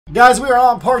Guys, we are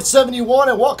on part 71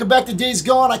 and welcome back to Days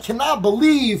Gone. I cannot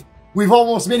believe we've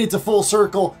almost made it to full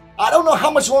circle. I don't know how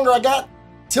much longer I got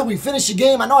till we finish the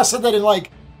game. I know I said that in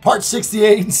like part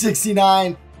 68 and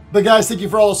 69. But guys, thank you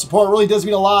for all the support. It really does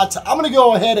mean a lot. I'm going to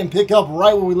go ahead and pick up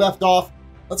right where we left off.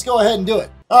 Let's go ahead and do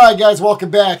it. Alright guys, welcome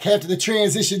back after the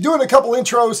transition. Doing a couple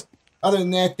intros. Other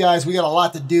than that, guys, we got a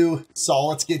lot to do. So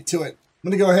let's get to it.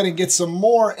 I'm going to go ahead and get some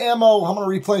more ammo. I'm going to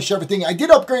replenish everything. I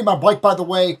did upgrade my bike, by the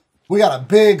way. We got a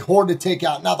big horde to take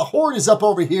out. Now, the horde is up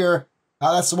over here.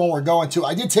 That's the one we're going to.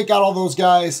 I did take out all those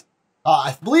guys.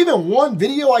 I believe in one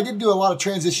video, I did do a lot of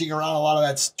transitioning around. A lot of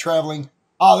that's traveling.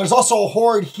 There's also a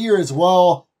horde here as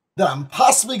well that I'm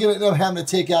possibly going to end up having to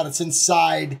take out. It's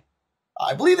inside,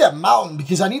 I believe, that mountain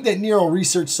because I need that Nero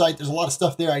research site. There's a lot of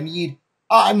stuff there I need.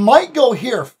 I might go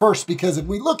here first because if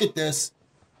we look at this,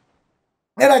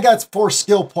 and I got 4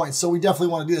 skill points, so we definitely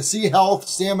want to do this. See, health,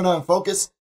 stamina, and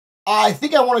focus. I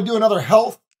think I want to do another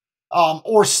health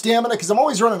or stamina because I'm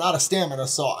always running out of stamina.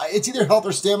 So it's either health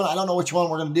or stamina. I don't know which one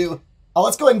we're going to do.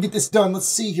 Let's go ahead and get this done. Let's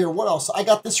see here. What else? I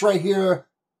got this right here.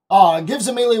 Gives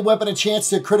a melee weapon a chance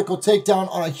to critical takedown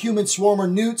on a human swarm or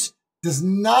newts. Does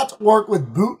not work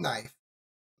with boot knife.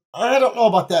 I don't know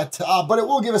about that, but it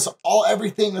will give us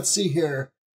everything. Let's see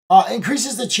here.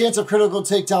 Increases the chance of critical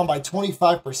takedown by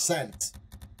 25%.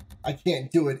 I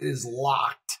can't do it. It is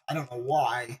locked. I don't know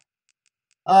why.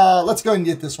 Let's go ahead and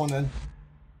get this one then.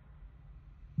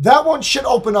 That one should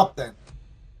open up then.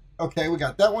 Okay, we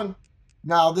got that one.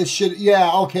 Now this should,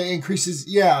 yeah, okay,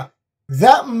 increases, yeah.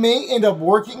 That may end up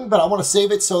working, but I want to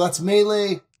save it, so that's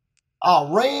melee.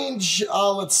 Range,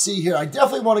 let's see here. I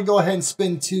definitely want to go ahead and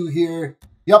spin 2 here.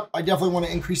 Yep, I definitely want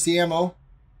to increase the ammo.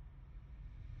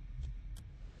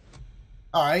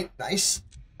 Alright, nice.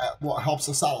 Well, it helps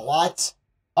us out a lot.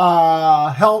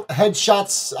 Health,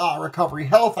 headshots, recovery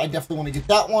health. I definitely want to get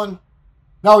that one.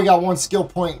 Now we got 1 skill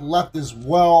point left as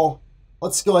well.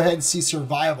 Let's go ahead and see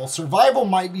survival. Survival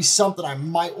might be something I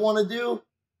might want to do.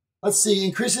 Let's see.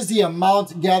 Increases the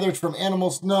amount gathered from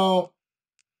animals. No.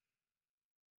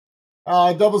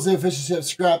 Doubles the efficiency of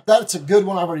scrap. That's a good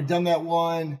one. I've already done that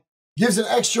one. Gives an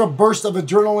extra burst of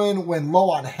adrenaline when low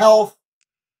on health.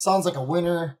 Sounds like a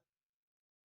winner.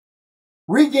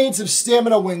 Regains some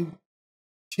stamina when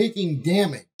taking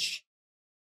damage.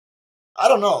 I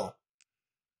don't know.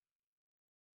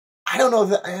 I don't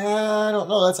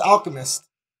know. That's alchemist.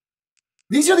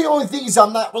 These are the only things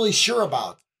I'm not really sure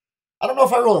about. I don't know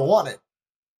if I really want it.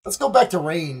 Let's go back to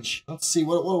range. Let's see.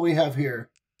 What do we have here?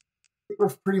 I think we're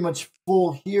pretty much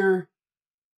full here.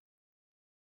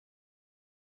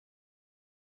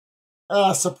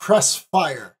 Suppress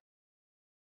fire.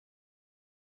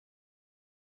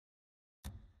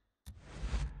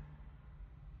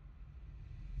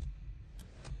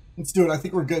 Let's do it. I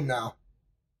think we're good now.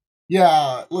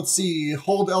 Yeah, let's see.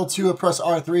 Hold L2 and press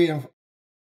R3. And...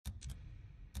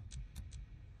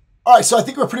 Alright, so I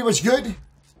think we're pretty much good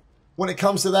when it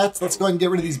comes to that. Let's go ahead and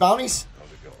get rid of these bounties.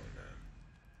 How's it going, man?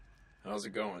 How's it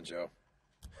going, Joe?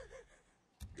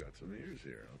 Got some ears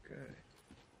here, okay.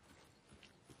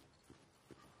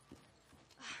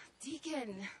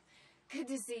 Deacon, good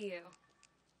to see you.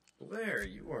 Blair,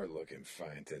 you are looking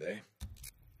fine today.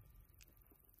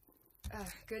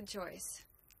 Good choice.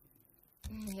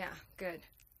 Yeah, good.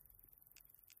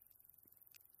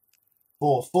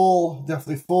 Full,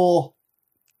 definitely full.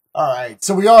 All right,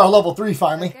 so we are level 3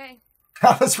 finally. Okay.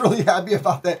 I was really happy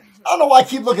about that. I don't know why I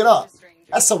keep looking up.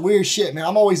 That's some weird shit, man.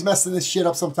 I'm always messing this shit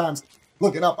up sometimes.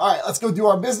 Looking up. All right, let's go do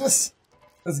our business.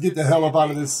 Let's get the hell up out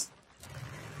of this.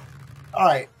 All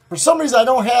right. For some reason, I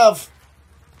don't have...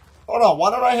 Hold on.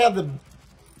 Why don't I have the...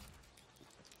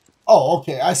 Oh,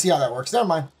 okay. I see how that works. Never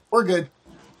mind. We're good.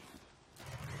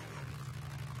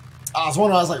 I was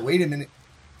wondering, I was like, wait a minute.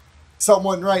 Something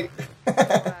wasn't right.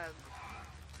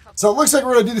 So it looks like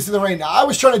we're going to do this in the rain. Now, I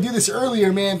was trying to do this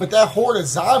earlier, man, but that horde of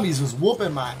zombies was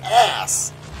whooping my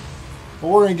ass. But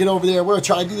we're going to get over there. We're going to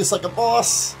try to do this like a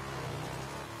boss.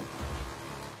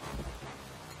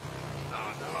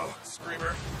 Oh, no.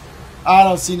 Screamer. I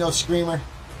don't see no screamer.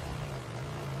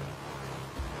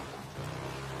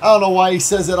 I don't know why he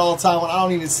says that all the time when I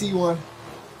don't even see one.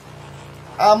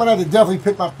 I'm going to have to definitely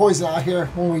pick my poison out here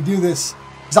when we do this.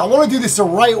 Because I want to do this the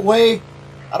right way.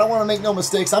 I don't want to make no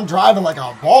mistakes. I'm driving like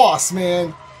a boss,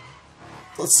 man.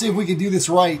 Let's see if we can do this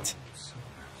right. This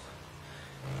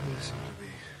seems to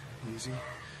be easy,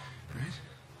 right?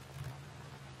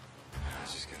 I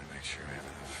just got to make sure I have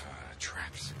enough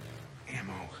traps,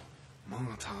 ammo,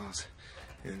 Molotovs,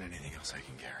 and anything else I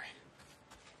can carry.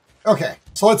 Okay,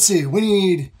 so let's see. We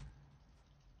need...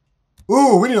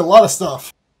 Ooh, we need a lot of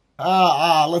stuff.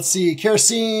 Let's see.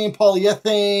 Kerosene,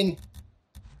 polyethylene.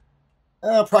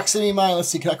 Proximity mine. Let's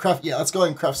see. Can I craft? Yeah, let's go ahead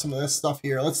and craft some of this stuff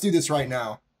here. Let's do this right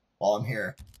now while I'm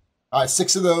here. All right,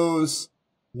 6 of those.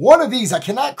 1 of these. I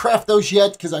cannot craft those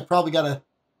yet because I probably got to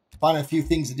find a few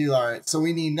things to do. All right, so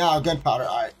we need now gunpowder.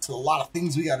 All right, so a lot of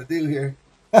things we got to do here.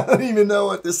 I don't even know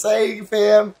what to say,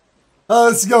 fam. Oh,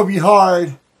 this is going to be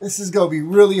hard. This is going to be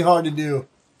really hard to do.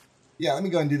 Yeah, let me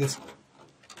go and do this.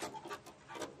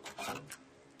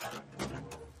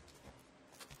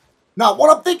 Now,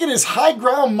 what I'm thinking is high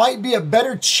ground might be a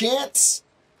better chance.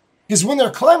 Because when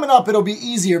they're climbing up, it'll be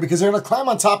easier. Because they're going to climb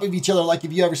on top of each other. Like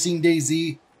if you ever seen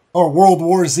DayZ or World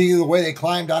War Z, the way they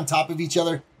climbed on top of each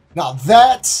other. Now,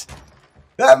 that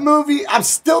movie, I'm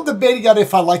still debating on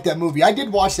if I like that movie. I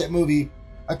did watch that movie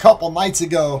a couple nights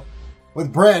ago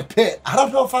with Brad Pitt. I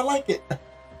don't know if I like it.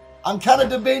 I'm kind of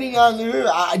debating on it.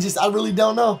 I really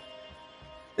don't know.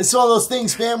 It's one of those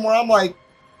things, fam, where I'm like,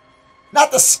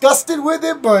 not disgusted with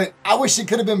it, but I wish it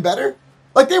could have been better.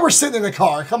 Like, they were sitting in the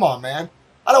car. Come on, man.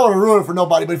 I don't want to ruin it for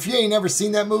nobody, but if you ain't never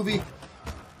seen that movie,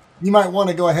 you might want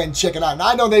to go ahead and check it out. And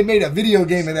I know they made a video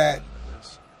game of that.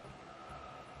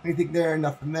 Anything there?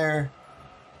 Nothing there.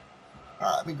 All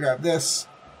right, let me grab this.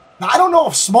 Now, I don't know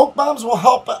if smoke bombs will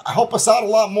help us out a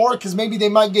lot more, because maybe they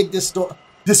might get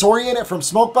disoriented from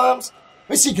smoke bombs. Let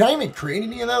me see, can I even create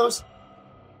any of those?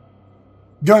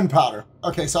 Gunpowder.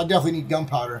 Okay, so I definitely need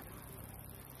gunpowder.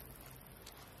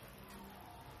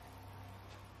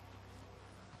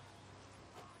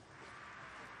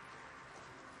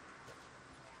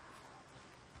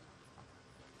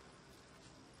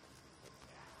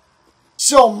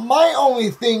 So my only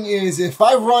thing is if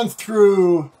we run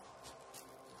through,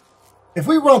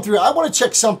 I want to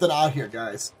check something out here,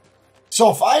 guys. So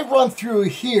if I run through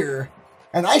here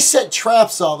and I set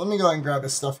traps up, let me go ahead and grab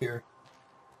this stuff here.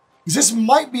 Because this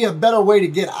might be a better way to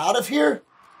get out of here.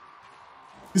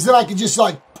 Because then I could just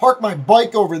like park my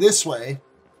bike over this way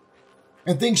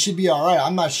and things should be all right.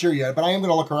 I'm not sure yet, but I am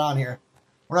going to look around here.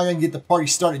 We're not going to get the party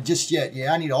started just yet.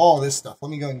 Yeah, I need all this stuff.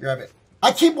 Let me go and grab it.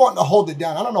 I keep wanting to hold it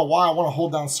down. I don't know why I want to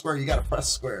hold down square. You got to press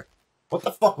square. What the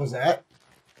fuck was that?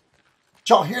 Did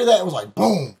y'all hear that? It was like,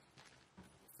 boom.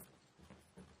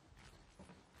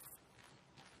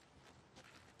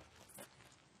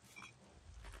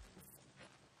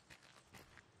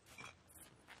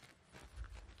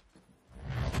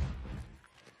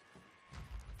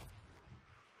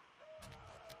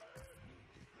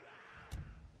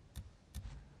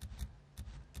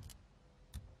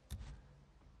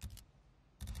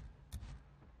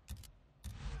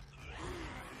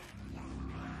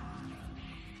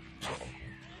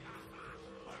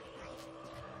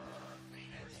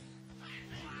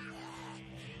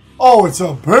 Oh, it's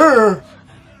a bear.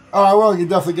 All right, well, we can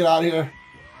definitely get out of here.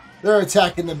 They're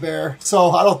attacking the bear.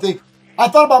 So I don't think, I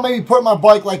thought about maybe putting my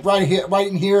bike like right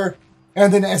in here.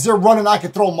 And then as they're running, I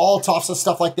could throw Molotovs and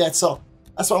stuff like that. So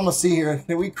that's what I'm going to see here.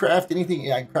 Can we craft anything?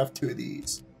 Yeah, I can craft 2 of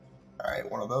these. All right,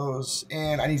 1 of those.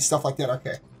 And I need stuff like that.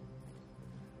 Okay.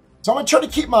 So I'm going to try to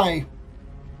keep my,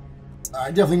 I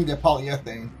definitely need that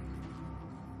polyethylene.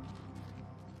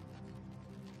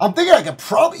 I'm thinking I could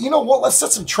probably, you know what, let's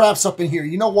set some traps up in here.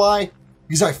 You know why?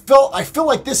 Because I feel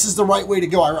like this is the right way to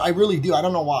go. I really do. I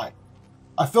don't know why.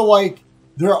 I feel like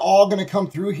they're all going to come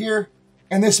through here,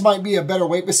 and this might be a better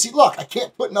way. But see, look, I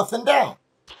can't put nothing down.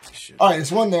 All right,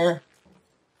 there's one there.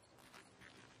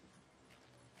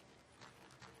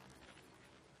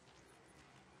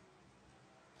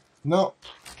 No.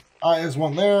 All right, there's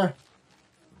one there.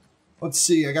 Let's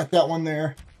see, I got that one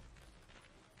there.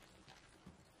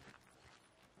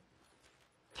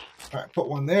 All right, put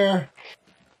one there.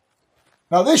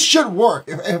 Now this should work.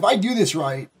 If I do this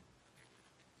right,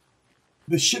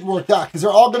 this should work out because they're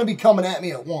all going to be coming at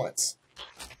me at once.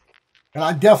 And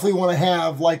I definitely want to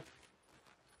have like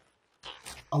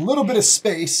a little bit of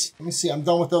space. Let me see. I'm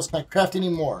done with those. Can I craft any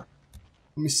more?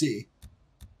 Let me see.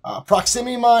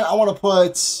 Proximity mine. I want to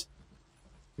put,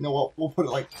 you know what? We'll put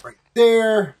it like right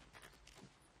there.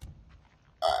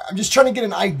 I'm just trying to get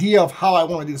an idea of how I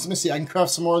want to do this. Let me see. I can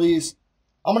craft some more of these.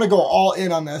 I'm going to go all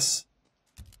in on this.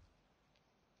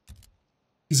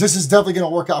 Because this is definitely going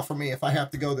to work out for me if I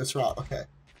have to go this route. Okay.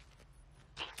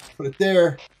 Put it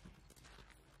there.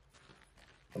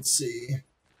 Let's see.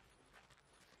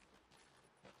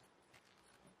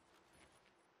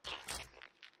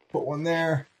 Put one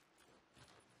there.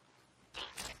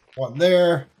 One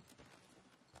there.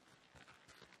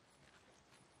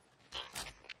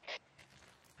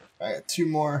 I got 2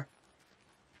 more.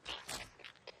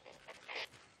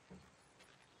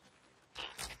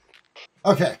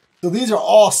 Okay, so these are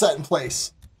all set in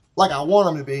place like I want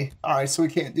them to be. All right, so we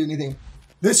can't do anything.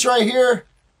 This right here,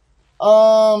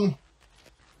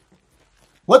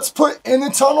 let's put in the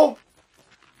tunnel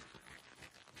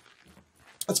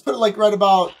Let's put it like right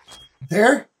about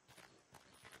there.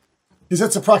 Because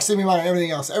that's the proximity amount of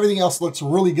everything else. Everything else looks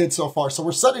really good so far. So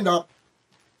we're setting up.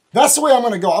 That's the way I'm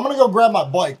going to go. I'm going to go grab my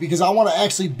bike because I want to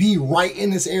actually be right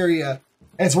in this area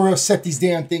as we're going to set these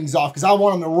damn things off. Because I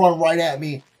want them to run right at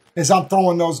me as I'm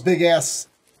throwing those big ass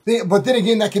things. But then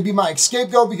again, that could be my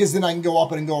escape goal because then I can go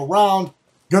up and go around,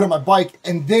 go to my bike,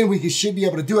 and then we should be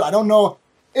able to do it. I don't know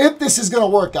if this is going to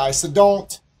work, guys. So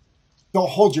don't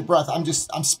hold your breath. I'm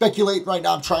speculating right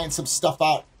now. I'm trying some stuff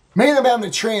out. Mainly I'm having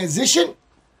to transition,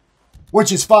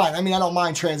 which is fine. I mean, I don't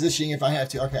mind transitioning if I have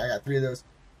to. Okay, I got 3 of those.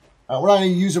 We're not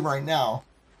going to use them right now.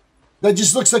 That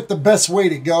just looks like the best way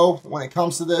to go when it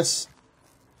comes to this.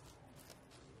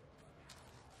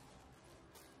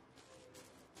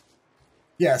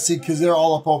 Yeah, see, because they're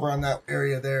all up over on that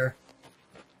area there.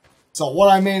 So what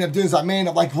I may end up doing is I may end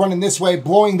up like running this way,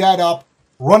 blowing that up,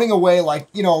 running away, like,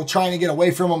 you know, trying to get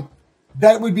away from them.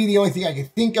 That would be the only thing I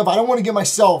could think of. I don't want to get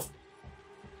myself...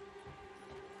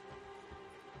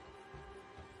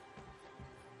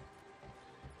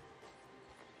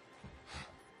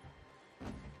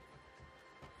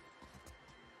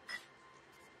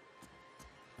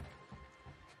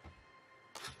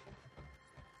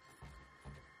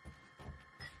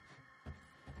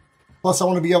 Plus, I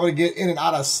want to be able to get in and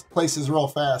out of places real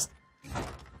fast.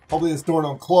 Hopefully this door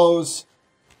don't close.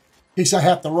 In case I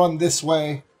have to run this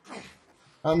way.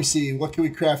 Let me see. What can we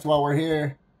craft while we're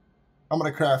here? I'm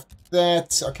going to craft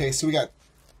that. Okay, so we got...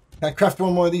 Can I craft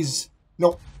one more of these?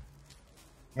 Nope.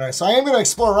 Alright, so I am going to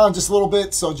explore around just a little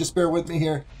bit, so just bear with me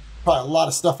here. Probably a lot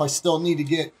of stuff I still need to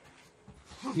get.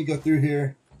 Let me go through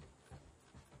here.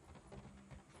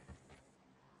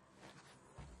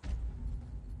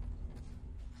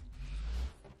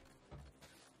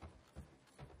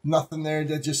 Nothing there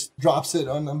that just drops it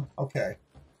on them. Okay.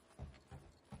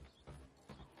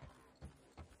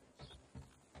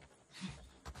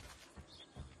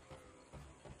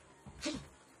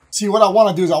 See, what I want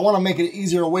to do is I want to make it an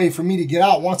easier way for me to get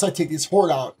out once I take this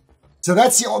horde out. So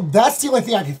that's the only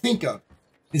thing I can think of.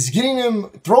 Is getting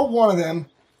them, throw one of them,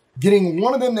 getting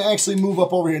one of them to actually move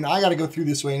up over here. Now I got to go through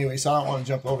this way anyway, so I don't want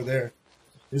to jump over there.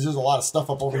 There's a lot of stuff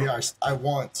up over here I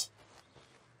want.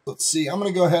 Let's see. I'm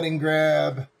going to go ahead and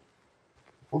grab...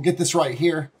 We'll get this right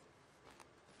here.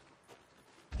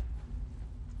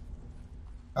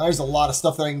 Now, there's a lot of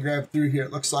stuff that I can grab through here,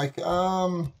 it looks like.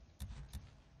 Nope,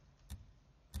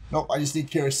 I just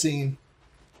need kerosene.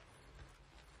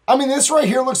 I mean, this right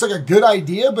here looks like a good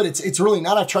idea, but it's really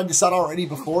not. I've tried this out already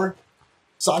before.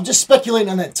 So I'm just speculating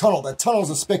on that tunnel. That tunnel is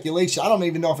a speculation. I don't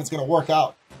even know if it's going to work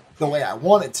out the way I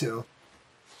want it to.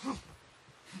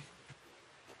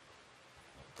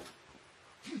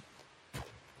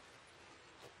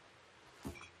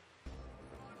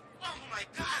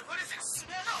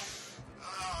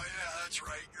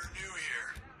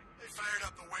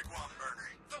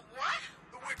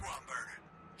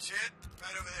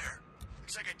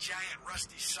 Giant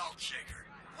rusty salt shaker.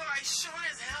 Well, I sure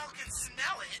as hell can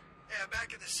smell it. Yeah,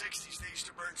 back in the 60s, they used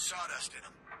to burn sawdust in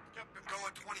them. Kept them going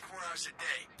 24 hours a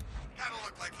day. Kind of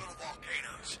looked like little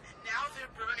volcanoes. And now they're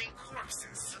burning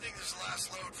corpses. I think this is the last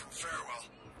load from Farewell.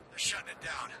 They're shutting it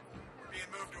down. We're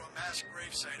being moved to a mass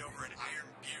gravesite over in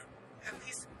Iron Butte. At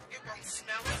least it won't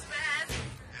smell as bad.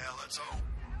 Yeah, let's hope.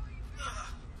 Ugh.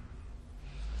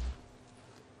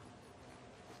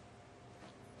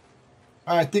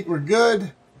 I think we're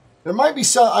good. There might be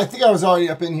some... I think I was already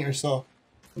up in here, so...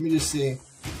 Let me just see.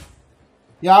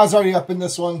 Yeah, I was already up in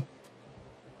this one.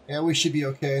 Yeah, we should be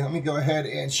okay. Let me go ahead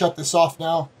and shut this off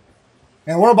now.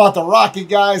 And we're about to rock it,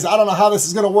 guys. I don't know how this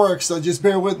is going to work, so just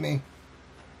bear with me.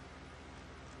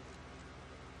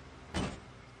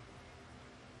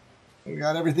 We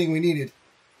got everything we needed.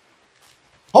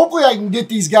 Hopefully I can get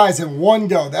these guys in one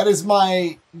go. That's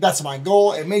my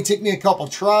goal. It may take me a couple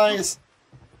tries.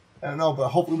 I don't know, but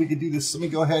hopefully we can do this. Let me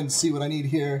go ahead and see what I need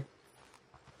here.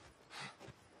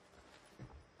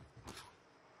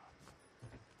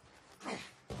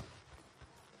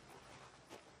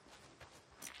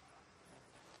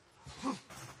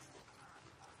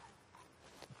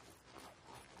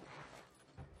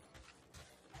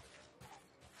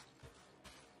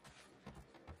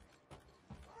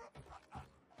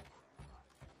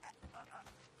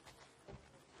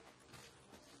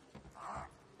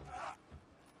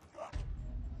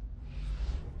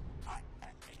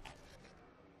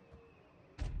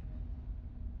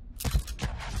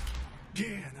 Yeah,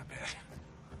 not bad.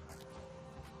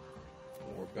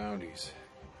 More bounties.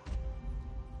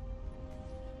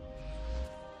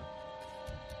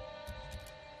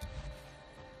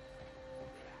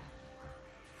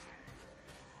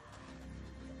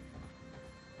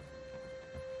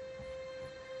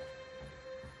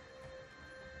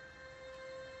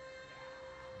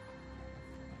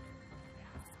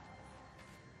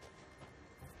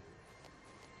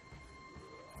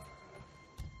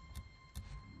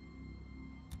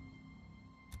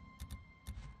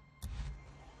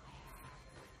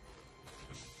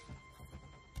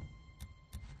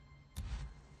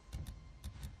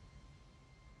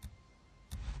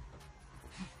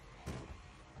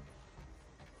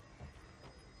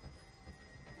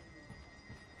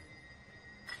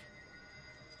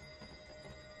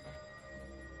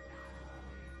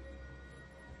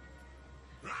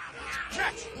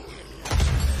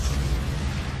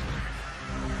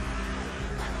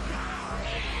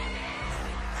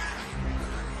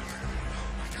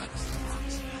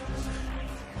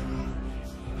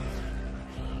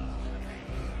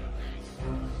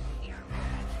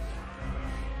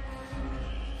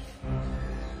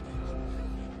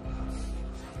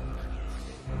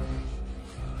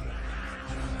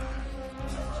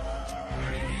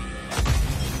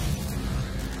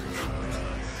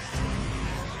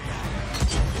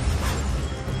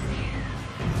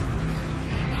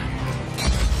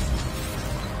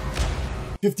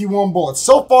 51 bullets.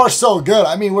 So far, so good.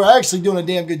 I mean, we're actually doing a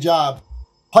damn good job.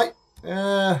 Pipe.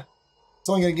 It's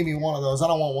only going to give me one of those. I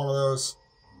don't want one of those.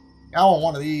 I want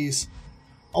one of these.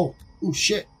 Oh, ooh,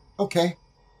 shit. Okay.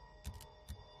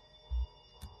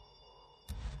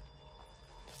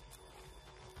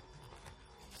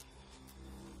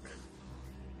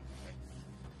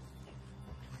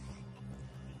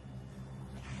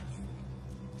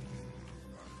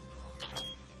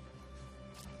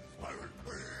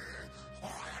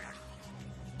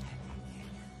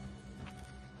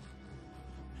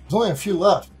 There's only a few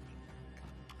left.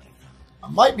 I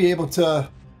might be able to...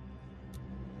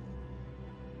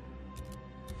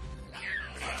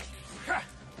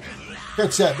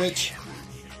 Catch that, bitch.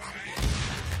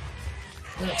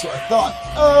 That's what I thought.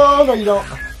 Oh, no, you don't.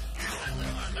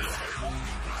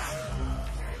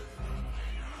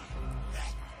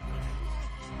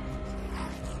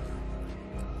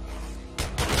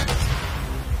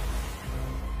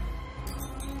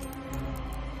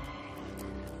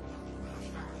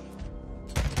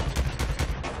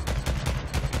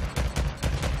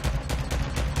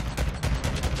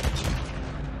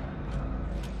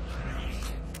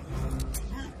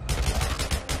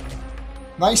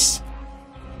 Nice.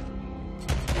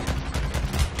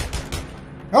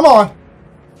 Come on.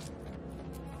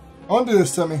 Undo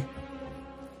this to me.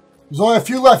 There's only a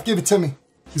few left. Give it to me.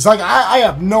 It's like I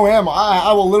have no ammo.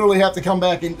 I will literally have to come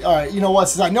back and... Alright, you know what?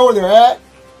 Since I know where they're at,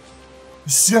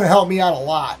 this is going to help me out a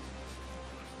lot.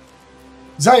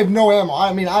 Because I have no ammo.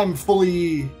 I mean, I'm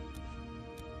fully...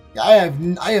 I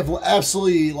have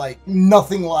absolutely, like,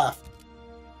 nothing left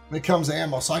when it comes to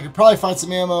ammo. So I could probably find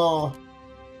some ammo...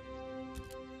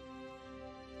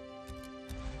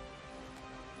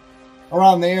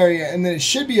 around the area, and then it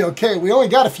should be okay. We only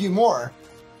got a few more.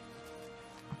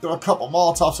 Throw a couple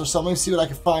Molotovs or something. Let me see what I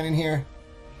can find in here.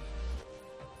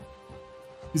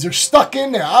 Because they're stuck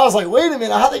in there. I was like, wait a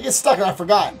minute, how'd they get stuck? And I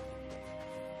forgot.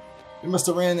 They must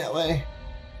have ran that way.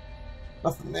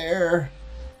 Nothing there.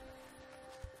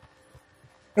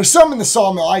 There's some in the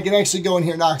sawmill. I can actually go in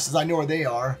here now since I know where they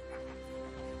are.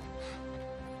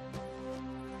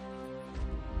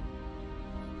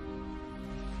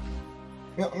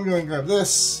 Yep, I'm going to grab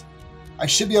this. I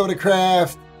should be able to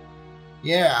craft.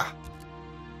 Yeah.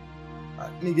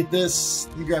 Alright, let me get this.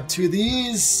 Let me grab 2 of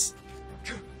these.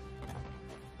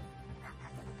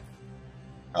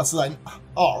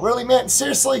 Oh, really, man?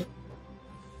 Seriously?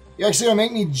 You're actually going to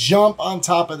make me jump on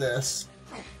top of this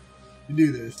to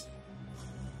do this.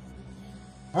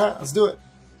 Alright, let's do it.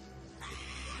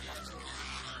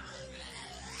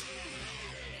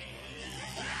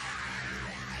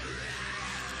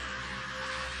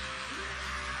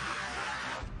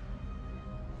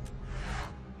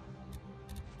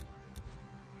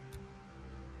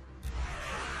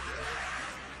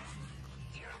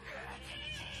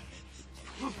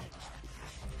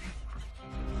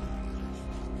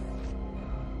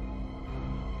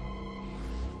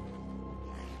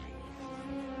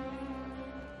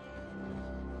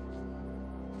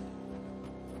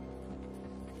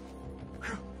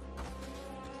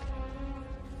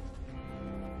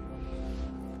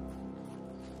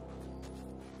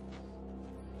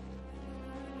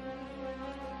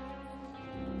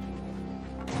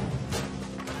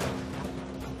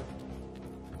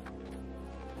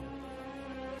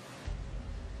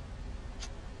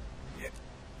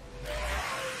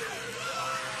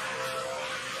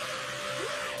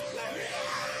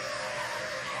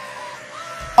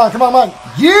 Come on, come on.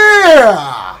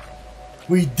 Yeah!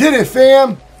 We did it,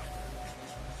 fam.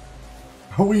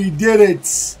 We did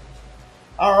it.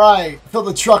 All right. Fill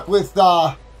the truck with...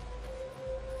 Holy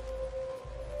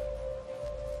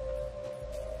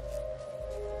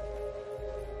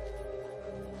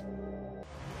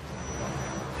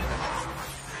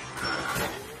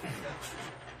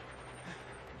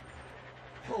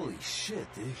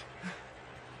shit, dude.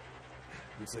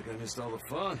 Looks like I missed all the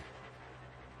fun.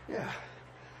 Yeah.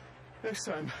 Next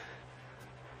time,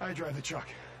 I drive the truck.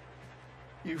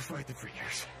 You fight the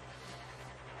freakers.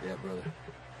 Yeah, brother.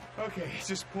 Okay,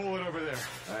 just pull it over there.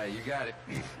 All right, you got it.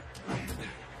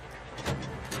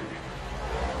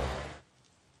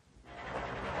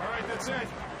 All right, that's it.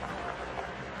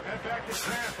 Head back to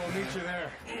camp. I'll meet you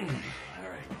there. All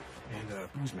right. And,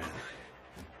 Boozman,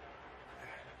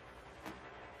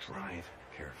 drive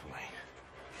carefully.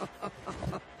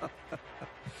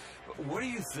 What do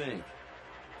you think?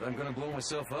 That I'm gonna blow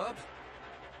myself up?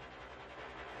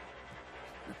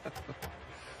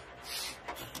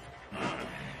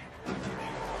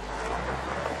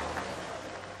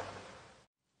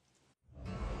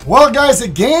 Well, guys, the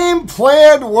game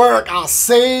plan worked. I'll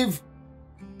save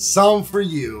some for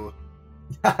you.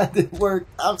 It worked.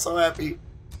 I'm so happy.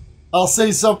 I'll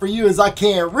say something for you as I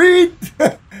can't read.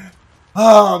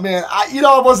 Oh man,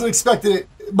 I wasn't expecting it,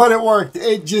 but it worked.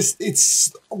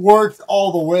 It's worked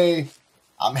all the way.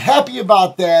 I'm happy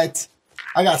about that.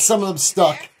 I got some of them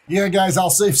stuck. Yeah, guys, I'll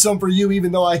save some for you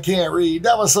even though I can't read.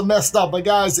 That was some messed up. But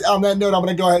guys, on that note, I'm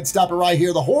going to go ahead and stop it right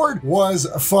here. The Horde was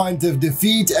fun to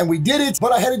defeat, and we did it.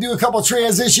 But I had to do a couple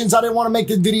transitions. I didn't want to make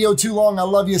the video too long. I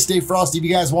love you. Stay frosty. If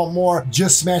you guys want more,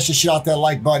 just smash the shit out that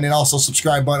like button and also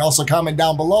subscribe button. Also comment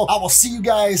down below. I will see you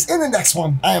guys in the next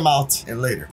one. I am out and later.